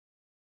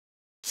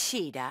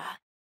cheetah.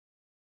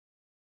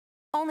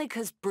 Only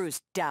 'cause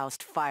Bruce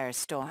doused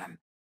Firestorm.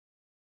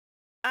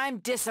 I'm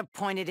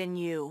disappointed in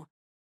you.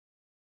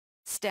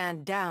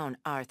 Stand down,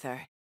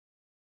 Arthur.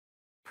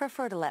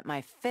 Prefer to let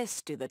my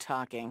fists do the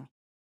talking.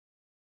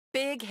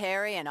 Big,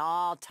 hairy, and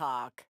all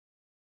talk.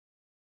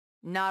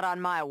 Not on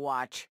my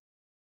watch.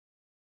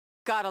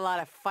 Got a lot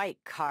of fight,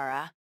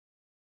 Kara.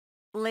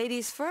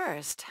 Ladies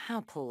first, how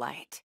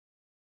polite.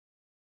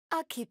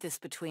 I'll keep this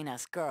between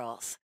us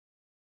girls.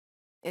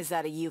 Is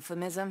that a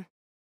euphemism?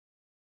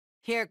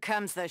 Here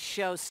comes the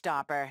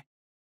showstopper.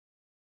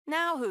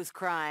 Now who's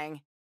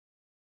crying?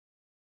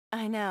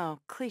 I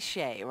know,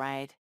 cliché,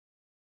 right?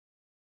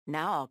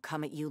 Now I'll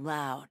come at you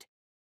loud.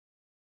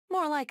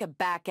 More like a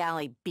back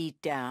alley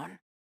beatdown.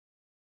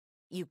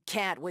 You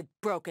can't with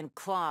broken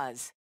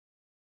claws.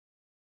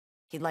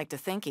 You'd like to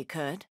think you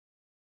could.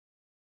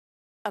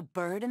 A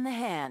bird in the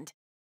hand.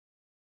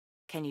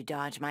 Can you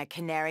dodge my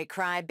canary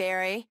cry,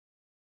 Barry?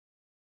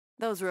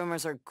 Those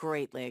rumors are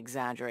greatly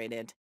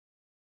exaggerated.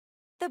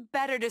 The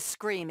better to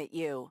scream at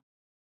you.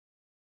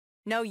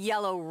 No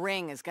yellow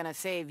ring is gonna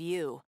save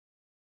you.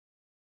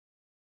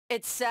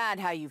 It's sad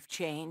how you've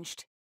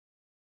changed.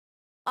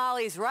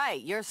 Ollie's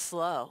right, you're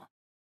slow.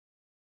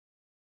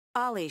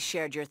 Ollie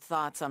shared your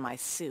thoughts on my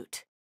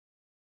suit.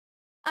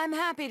 I'm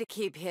happy to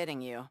keep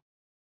hitting you.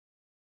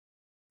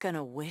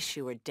 Gonna wish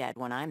you were dead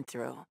when I'm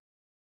through.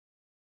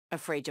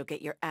 Afraid you'll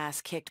get your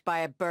ass kicked by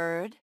a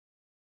bird?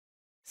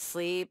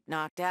 Sleep,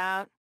 knocked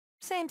out,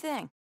 same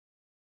thing.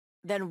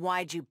 Then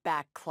why'd you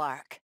back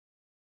Clark?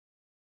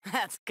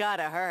 That's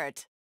gotta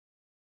hurt.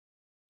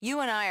 You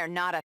and I are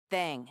not a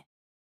thing.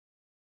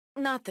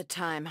 Not the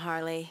time,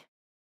 Harley.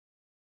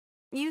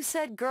 You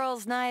said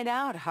girls' night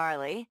out,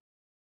 Harley.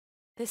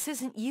 This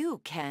isn't you,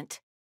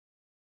 Kent.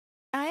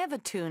 I have a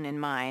tune in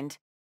mind.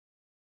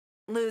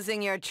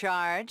 Losing your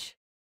charge?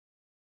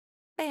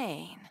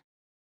 Bane.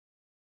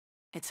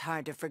 It's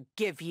hard to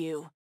forgive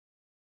you.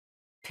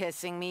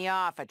 Pissing me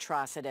off,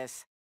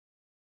 Atrocitus.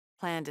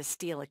 Plan to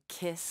steal a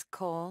kiss,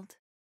 Cold?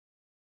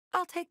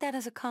 I'll take that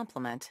as a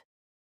compliment.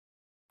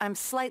 I'm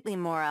slightly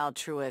more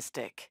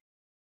altruistic.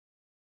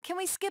 Can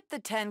we skip the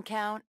 10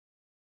 count?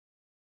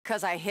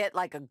 'Cause I hit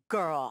like a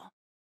girl.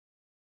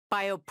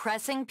 By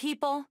oppressing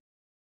people?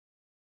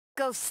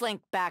 Go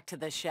slink back to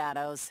the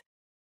shadows.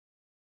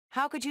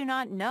 How could you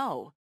not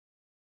know?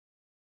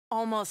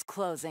 Almost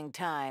closing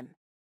time.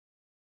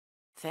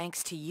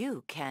 Thanks to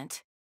you,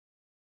 Kent.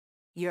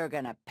 You're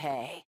gonna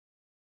pay.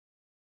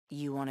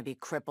 You want to be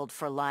crippled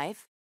for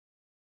life?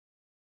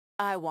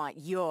 I want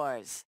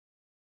yours.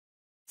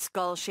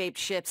 Skull-shaped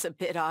ship's a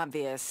bit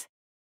obvious.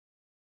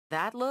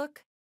 That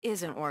look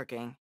isn't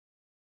working.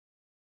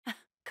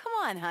 Come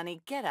on,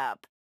 honey, get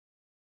up.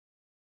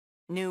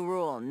 New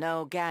rule,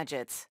 no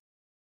gadgets.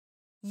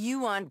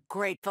 You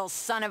ungrateful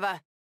son of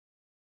a...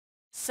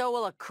 So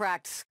will a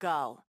cracked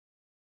skull.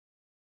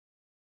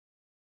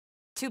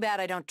 Too bad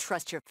I don't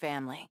trust your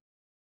family.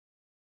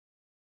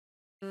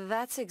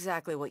 That's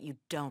exactly what you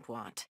don't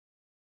want.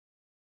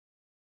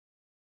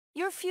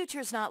 Your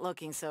future's not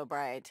looking so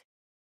bright.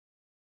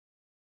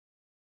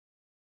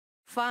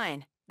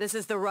 Fine, this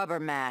is the rubber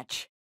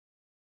match.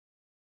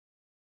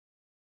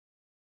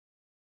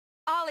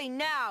 Ollie,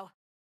 now!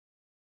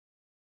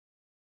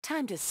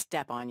 Time to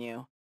step on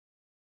you.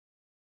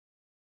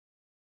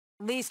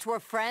 Least we're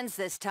friends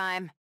this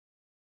time.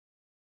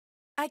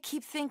 I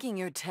keep thinking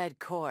you're Ted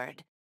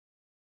Cord.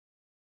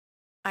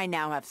 I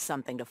now have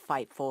something to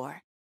fight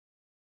for.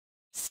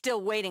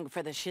 Still waiting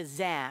for the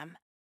Shazam.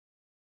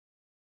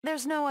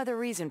 There's no other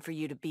reason for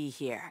you to be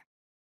here.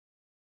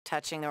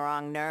 Touching the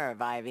wrong nerve,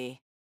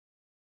 Ivy.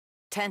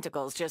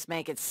 Tentacles just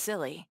make it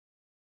silly.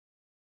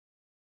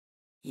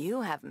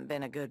 You haven't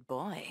been a good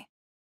boy.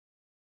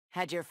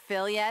 Had your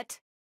fill yet?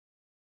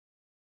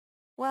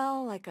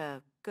 Well, like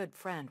a good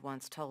friend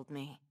once told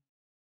me.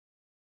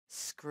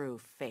 Screw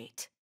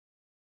fate.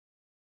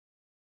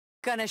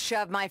 Gonna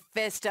shove my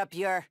fist up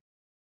your...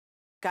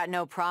 Got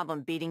no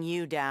problem beating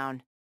you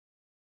down.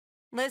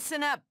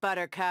 Listen up,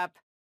 Buttercup.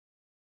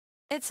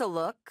 It's a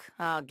look,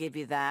 I'll give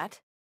you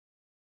that.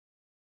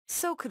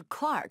 So could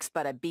Clark's,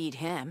 but I beat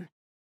him.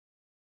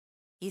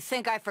 You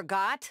think I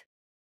forgot?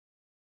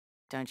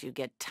 Don't you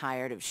get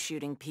tired of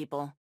shooting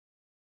people?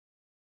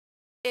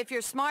 If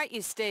you're smart,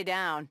 you stay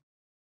down.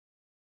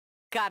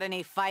 Got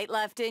any fight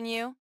left in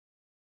you?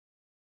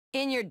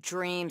 In your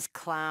dreams,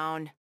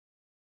 clown.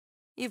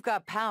 You've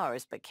got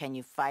powers, but can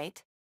you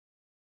fight?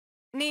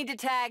 Need to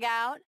tag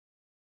out?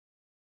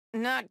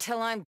 Not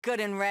till I'm good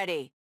and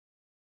ready.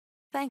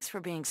 Thanks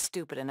for being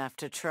stupid enough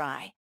to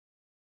try.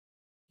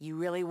 You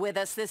really with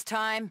us this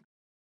time?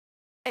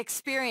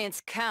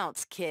 Experience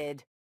counts,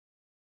 kid.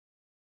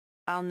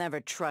 I'll never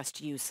trust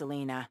you,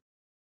 Selena.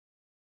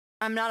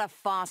 I'm not a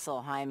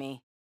fossil,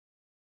 Jaime.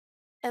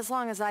 As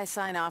long as I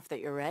sign off that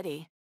you're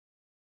ready.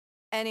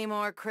 Any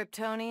more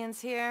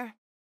Kryptonians here?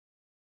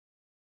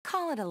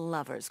 Call it a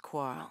lover's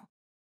quarrel.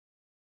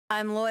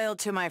 I'm loyal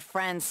to my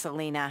friends,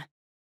 Selena.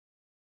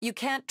 You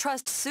can't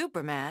trust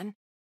Superman.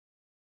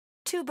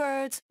 2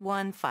 birds,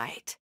 1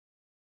 fight.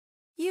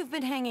 You've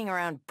been hanging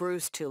around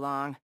Bruce too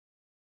long.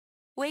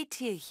 Wait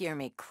till you hear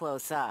me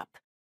close up.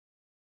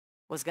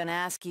 Was gonna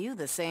ask you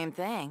the same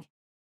thing.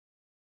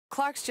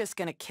 Clark's just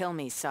gonna kill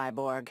me,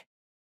 Cyborg.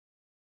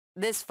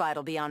 This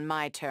fight'll be on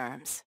my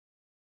terms.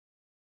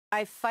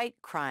 I fight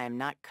crime,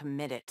 not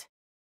commit it.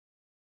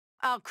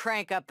 I'll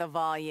crank up the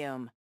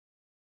volume.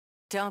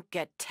 Don't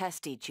get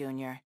testy,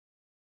 Junior.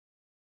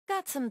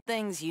 Got some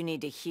things you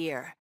need to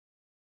hear.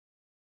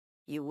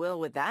 You will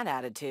with that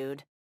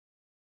attitude.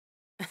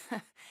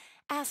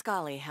 Ask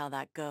Ollie how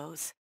that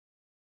goes.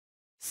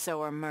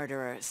 So are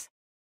murderers.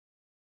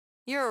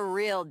 You're a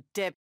real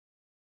dip.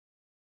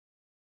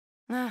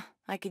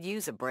 I could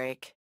use a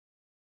break.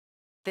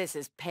 This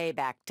is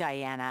payback,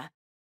 Diana.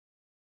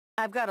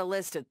 I've got a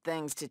list of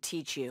things to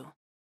teach you.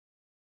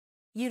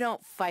 You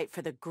don't fight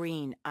for the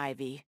green,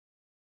 Ivy.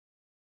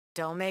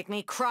 Don't make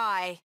me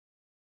cry.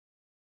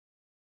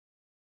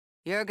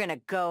 You're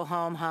gonna go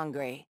home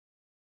hungry.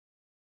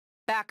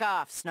 Back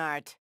off,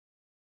 Snart.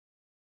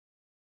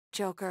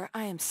 Joker,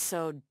 I am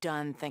so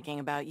done thinking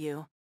about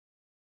you.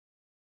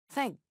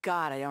 Thank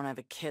God I don't have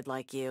a kid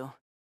like you.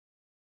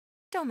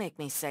 Don't make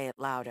me say it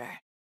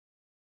louder.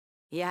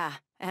 Yeah,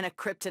 and a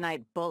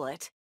kryptonite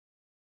bullet.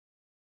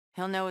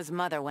 He'll know his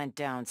mother went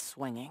down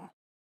swinging.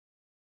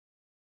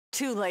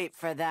 Too late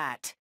for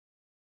that.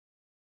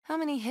 How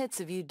many hits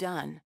have you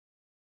done?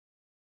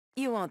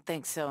 You won't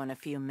think so in a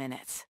few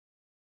minutes.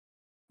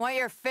 Want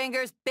your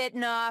fingers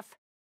bitten off?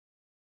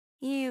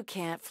 You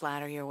can't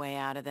flatter your way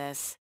out of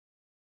this.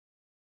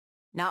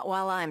 Not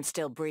while I'm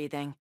still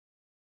breathing.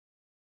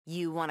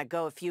 You want to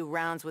go a few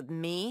rounds with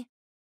me?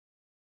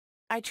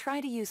 I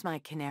try to use my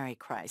canary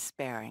cry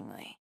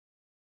sparingly.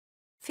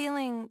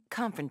 Feeling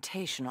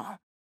confrontational.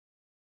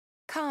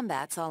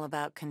 Combat's all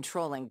about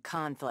controlling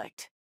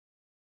conflict.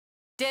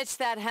 Ditch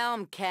that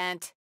helm,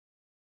 Kent.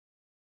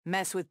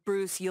 Mess with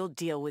Bruce, you'll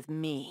deal with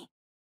me.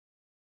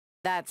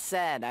 That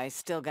said, I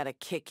still gotta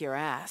kick your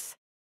ass.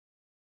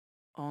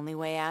 Only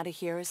way out of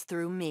here is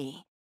through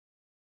me.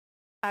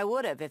 I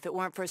would've if it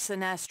weren't for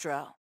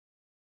Sinestro.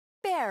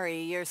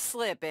 Barry, you're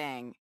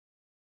slipping.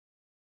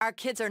 Our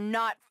kids are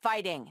not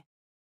fighting.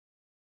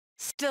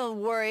 Still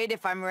worried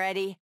if I'm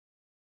ready?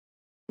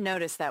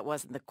 Notice that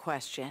wasn't the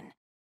question.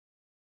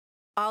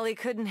 Ollie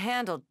couldn't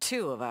handle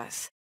two of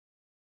us.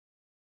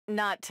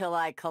 Not till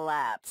I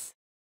collapse.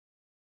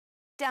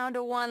 Down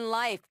to one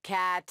life,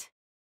 cat.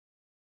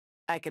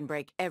 I can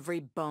break every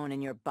bone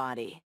in your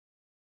body.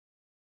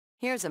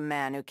 Here's a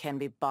man who can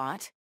be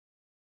bought.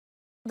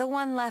 The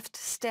one left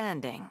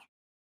standing.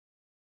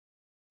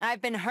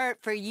 I've been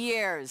hurt for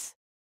years.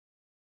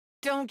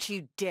 Don't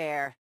you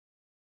dare.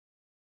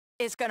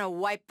 It's gonna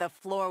wipe the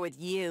floor with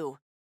you.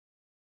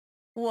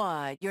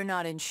 What, you're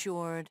not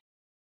insured?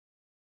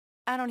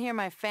 I don't hear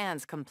my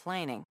fans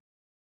complaining.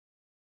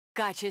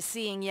 Got you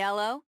seeing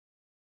yellow?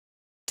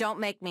 Don't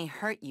make me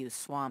hurt you,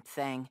 Swamp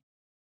Thing.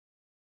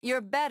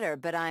 You're better,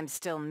 but I'm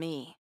still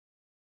me.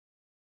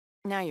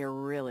 Now you're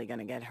really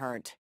gonna get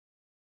hurt.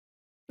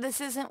 This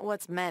isn't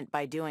what's meant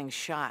by doing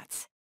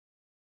shots.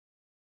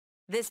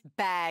 This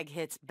bag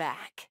hits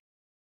back.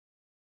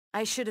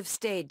 I should have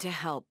stayed to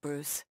help,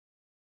 Bruce.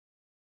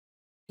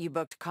 You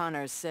booked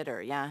Connor's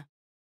sitter, yeah?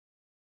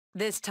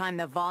 This time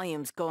the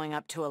volume's going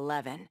up to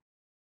 11.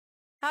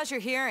 How's your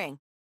hearing?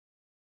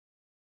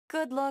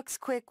 Good looks,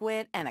 quick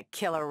wit, and a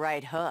killer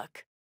right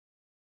hook.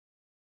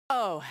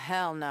 Oh,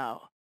 hell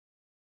no.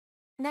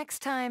 Next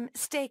time,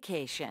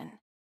 staycation.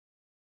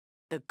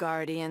 The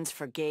Guardians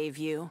forgave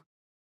you.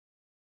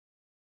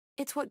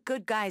 It's what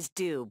good guys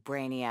do,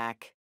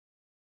 Brainiac.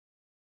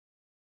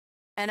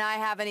 And I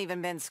haven't even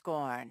been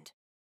scorned.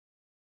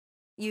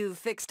 You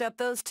fixed up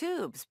those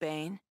tubes,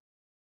 Bane.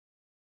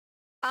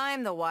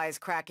 I'm the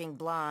wisecracking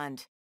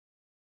blonde.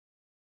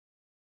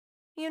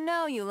 You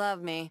know you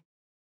love me.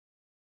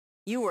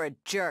 You were a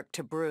jerk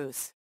to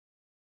Bruce.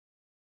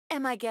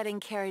 Am I getting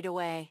carried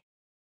away?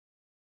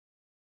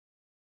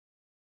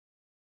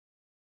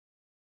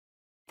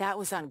 That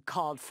was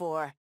uncalled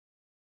for.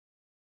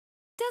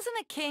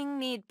 Doesn't a king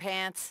need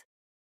pants?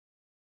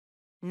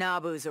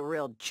 Nabu's a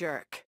real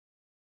jerk.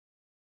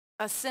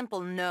 A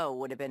simple no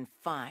would have been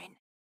fine.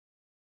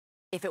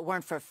 If it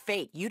weren't for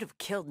fate, you'd have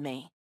killed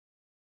me.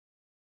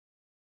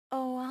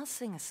 Oh, I'll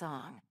sing a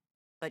song,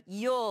 but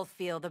you'll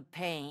feel the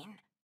pain.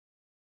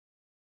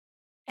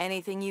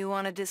 Anything you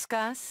want to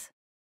discuss?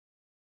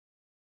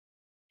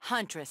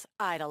 Huntress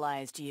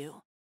idolized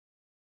you.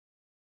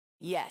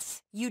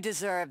 Yes, you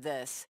deserve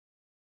this.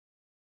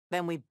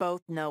 Then we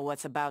both know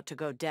what's about to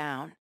go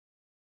down.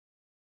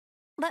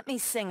 Let me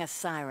sing a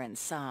siren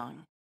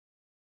song.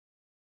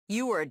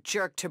 You were a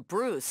jerk to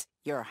Bruce,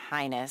 Your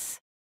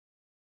Highness.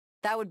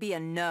 That would be a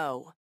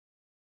no.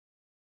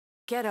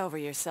 Get over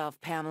yourself,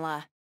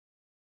 Pamela.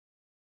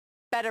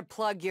 Better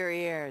plug your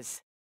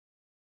ears.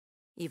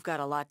 You've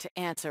got a lot to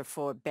answer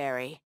for,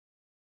 Barry.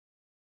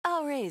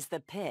 I'll raise the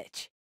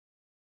pitch.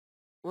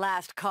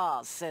 Last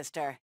call,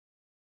 sister.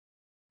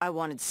 I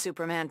wanted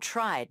Superman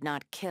tried,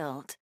 not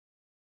killed.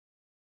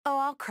 Oh,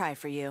 I'll cry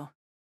for you.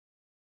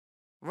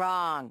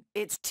 Wrong.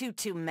 It's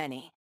too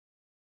many.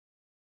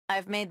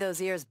 I've made those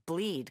ears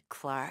bleed,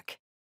 Clark.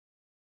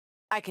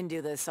 I can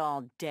do this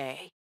all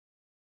day.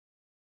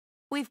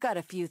 We've got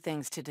a few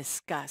things to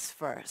discuss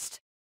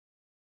first.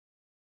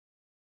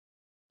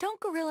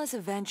 Don't gorillas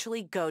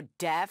eventually go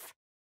deaf?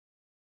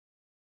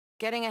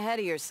 Getting ahead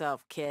of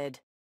yourself, kid.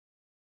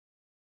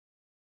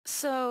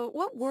 So,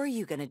 what were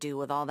you gonna do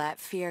with all that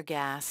fear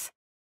gas?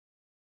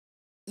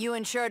 You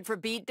insured for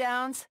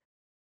beatdowns?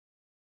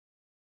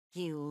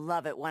 You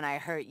love it when I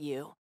hurt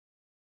you.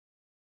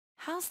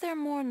 How's there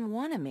more than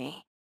one of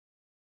me?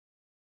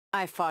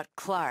 I fought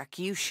Clark,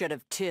 you should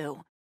have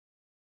too.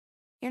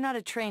 You're not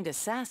a trained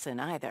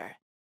assassin either.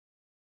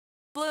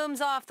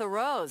 Bloom's off the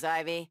rose,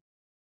 Ivy.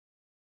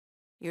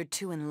 You're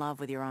too in love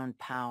with your own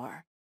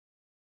power.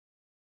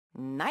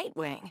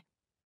 Nightwing?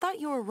 Thought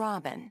you were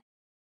Robin.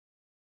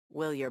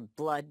 Will your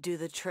blood do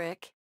the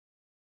trick?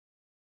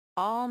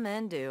 All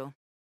men do.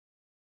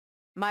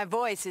 My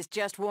voice is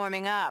just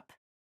warming up.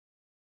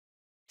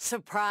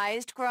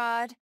 Surprised,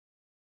 Grodd?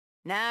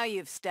 Now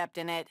you've stepped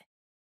in it.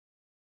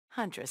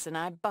 Huntress and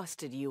I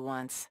busted you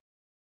once.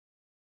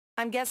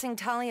 I'm guessing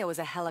Talia was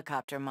a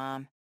helicopter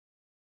mom.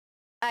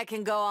 I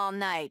can go all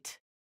night.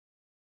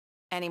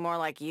 Any more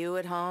like you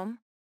at home?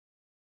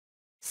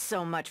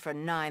 So much for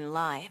 9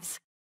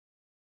 lives.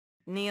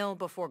 Kneel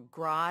before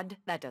Grodd?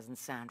 That doesn't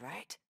sound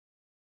right.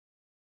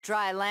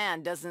 Dry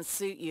land doesn't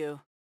suit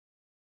you.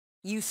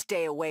 You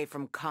stay away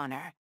from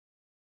Connor.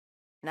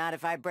 Not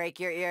if I break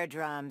your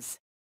eardrums.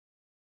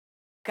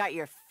 Got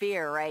your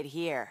fear right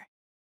here.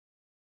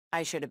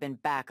 I should have been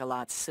back a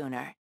lot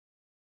sooner.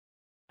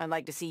 I'd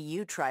like to see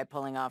you try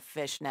pulling off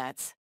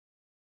fishnets.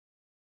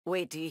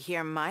 Wait till you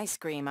hear my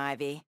scream,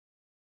 Ivy.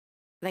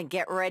 Then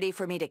get ready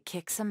for me to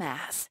kick some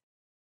ass.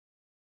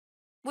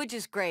 Which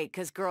is great,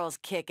 'cause girls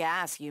kick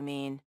ass, you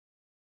mean.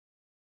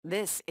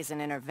 This is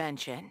an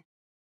intervention.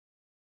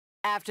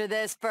 After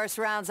this, first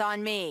round's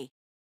on me.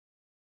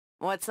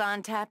 What's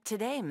on tap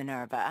today,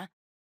 Minerva?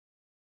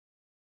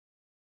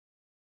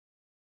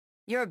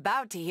 You're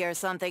about to hear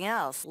something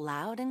else,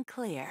 loud and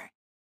clear.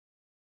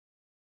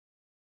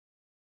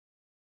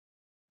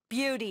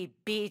 Beauty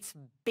beats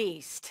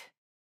beast.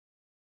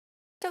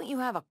 Don't you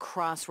have a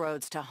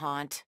crossroads to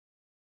haunt?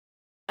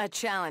 A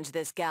challenge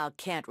this gal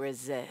can't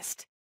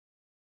resist.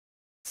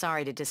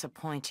 Sorry to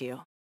disappoint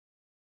you.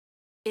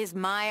 Is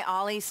my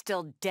Ollie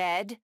still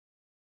dead?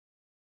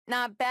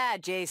 Not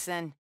bad,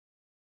 Jason.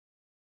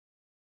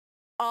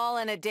 All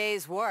in a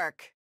day's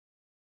work.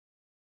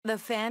 The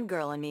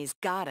fangirl in me's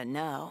gotta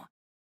know.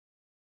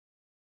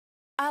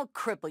 I'll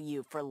cripple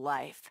you for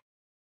life.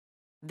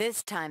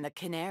 This time the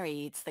canary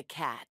eats the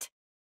cat.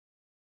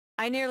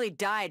 I nearly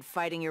died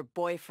fighting your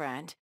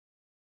boyfriend.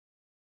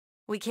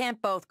 We can't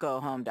both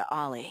go home to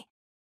Ollie.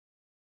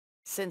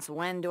 Since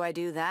when do I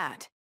do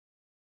that?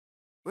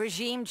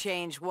 Regime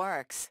change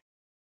works.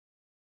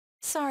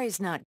 Sorry's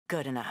not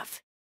good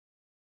enough.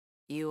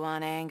 You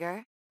want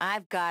anger?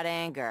 I've got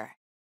anger.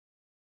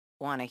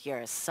 Want to hear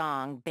a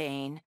song,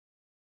 Bane?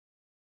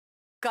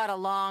 Got a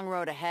long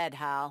road ahead,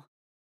 Hal.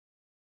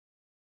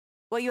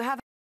 Well, you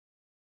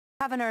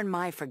haven't earned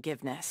my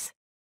forgiveness.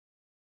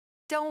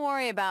 Don't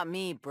worry about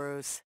me,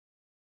 Bruce.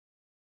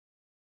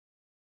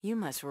 You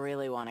must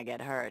really want to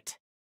get hurt.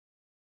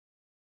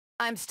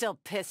 I'm still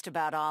pissed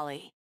about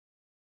Ollie.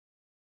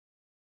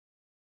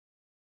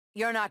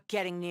 You're not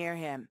getting near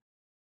him.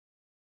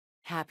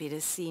 Happy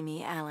to see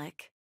me,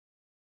 Alec.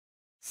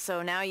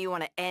 So now you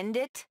want to end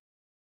it?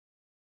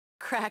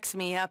 Cracks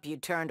me up you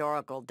turned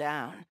Oracle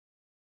down.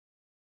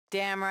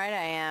 Damn right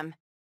I am.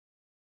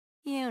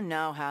 You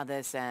know how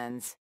this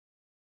ends.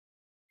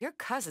 Your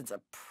cousin's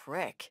a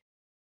prick.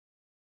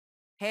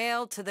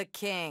 Hail to the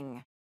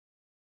king.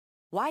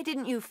 Why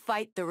didn't you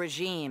fight the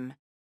regime?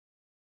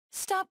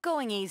 Stop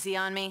going easy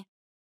on me.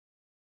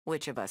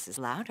 Which of us is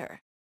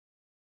louder?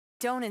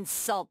 Don't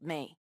insult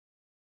me.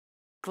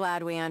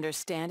 Glad we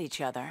understand each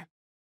other.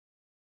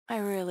 I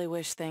really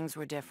wish things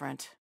were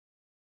different.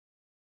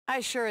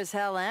 I sure as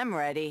hell am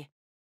ready.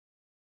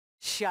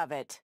 Shove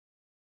it.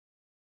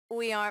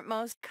 We aren't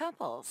most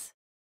couples.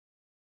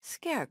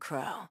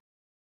 Scarecrow.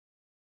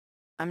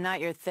 I'm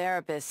not your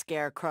therapist,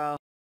 Scarecrow.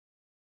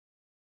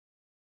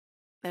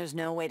 There's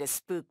no way to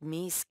spook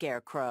me,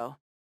 Scarecrow.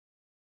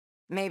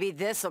 Maybe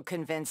this'll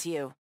convince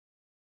you.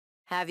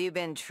 Have you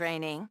been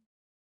training?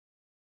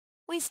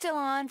 We still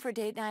on for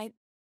date night?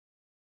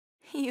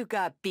 You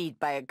got beat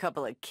by a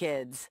couple of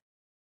kids.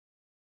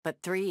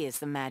 But 3 is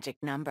the magic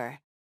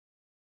number.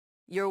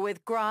 You're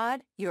with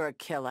Grodd, you're a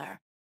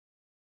killer.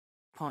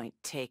 Point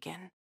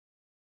taken.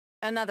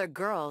 Another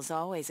girl's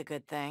always a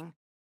good thing.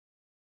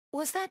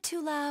 Was that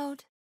too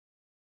loud?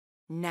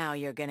 Now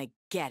you're gonna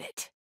get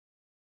it.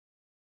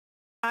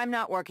 I'm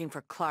not working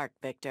for Clark,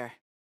 Victor.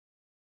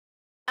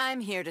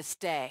 I'm here to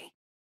stay.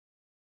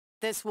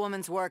 This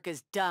woman's work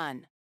is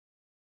done.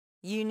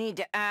 You need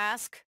to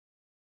ask?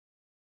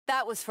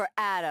 That was for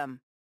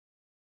Adam.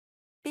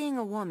 Being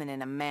a woman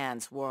in a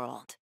man's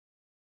world.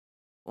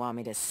 Want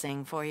me to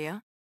sing for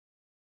you?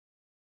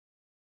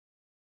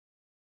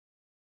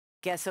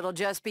 Guess it'll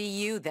just be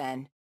you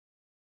then.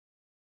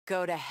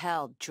 Go to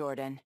hell,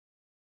 Jordan.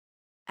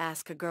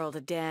 Ask a girl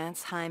to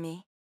dance,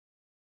 Jaime?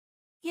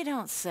 You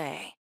don't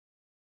say.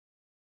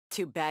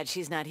 Too bad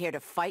she's not here to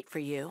fight for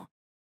you.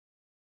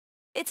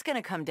 It's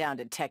gonna come down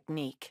to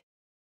technique.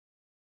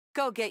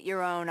 Go get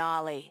your own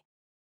Ollie.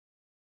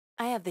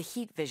 I have the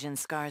heat vision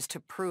scars to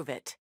prove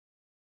it.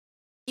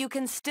 You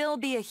can still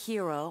be a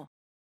hero.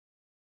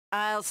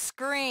 I'll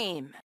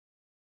scream.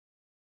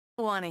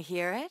 Want to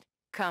hear it?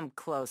 Come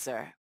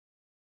closer.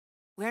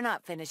 We're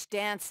not finished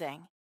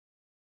dancing.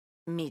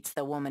 Meets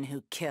the woman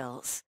who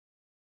kills.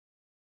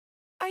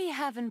 Are you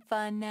having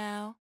fun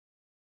now?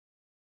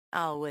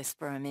 I'll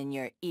whisper 'em in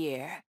your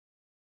ear.